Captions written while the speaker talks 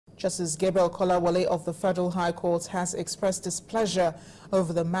Justice Gabriel Kolawole of the Federal High Court has expressed displeasure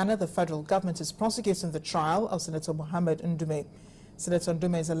over the manner the federal government is prosecuting the trial of Senator Muhammed Ndume. Senator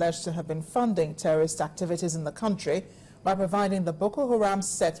Ndume is alleged to have been funding terrorist activities in the country by providing the Boko Haram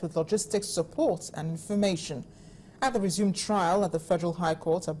sect with logistics support and information. At the resumed trial at the Federal High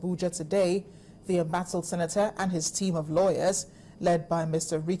Court, Abuja today, the embattled senator and his team of lawyers, led by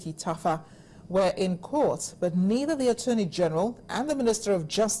Mr. Ricky Tafa, were in court, but neither the Attorney General and the Minister of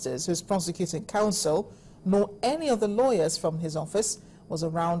Justice, whose prosecuting counsel, nor any of the lawyers from his office was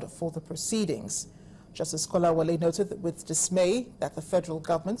around for the proceedings. Justice Kolawole noted with dismay that the federal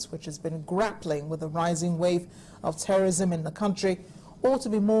government, which has been grappling with the rising wave of terrorism in the country, ought to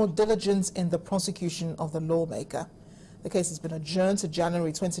be more diligent in the prosecution of the lawmaker. The case has been adjourned to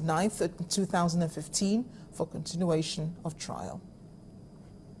January 29th, 2015 for continuation of trial.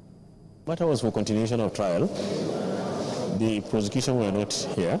 Matter was for continuation of trial. The prosecution were not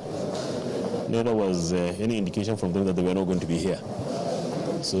here. Neither was any indication from them that they were not going to be here.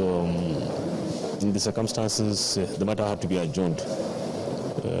 So, in the circumstances, the matter had to be adjourned.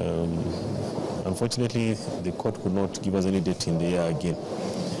 Unfortunately, the court could not give us any date in the year again.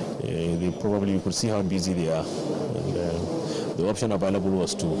 They probably, you could see how busy they are. And, the option available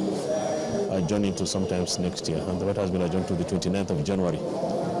was to adjourn into sometimes next year. And the matter has been adjourned to the 29th of January.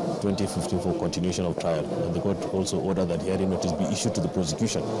 2015 for continuation of trial, and the court also ordered that hearing notice be issued to the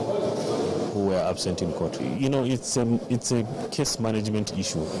prosecution who were absent in court. You know, it's a case management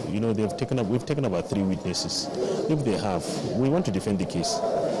issue. You know, we've taken about 3 witnesses. If they have, we want to defend the case.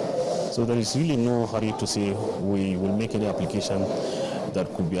 So there is really no hurry to say we will make any application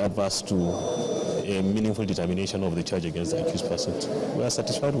that could be adverse to a meaningful determination of the charge against the accused person. We are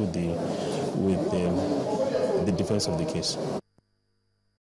satisfied with the defense of the case.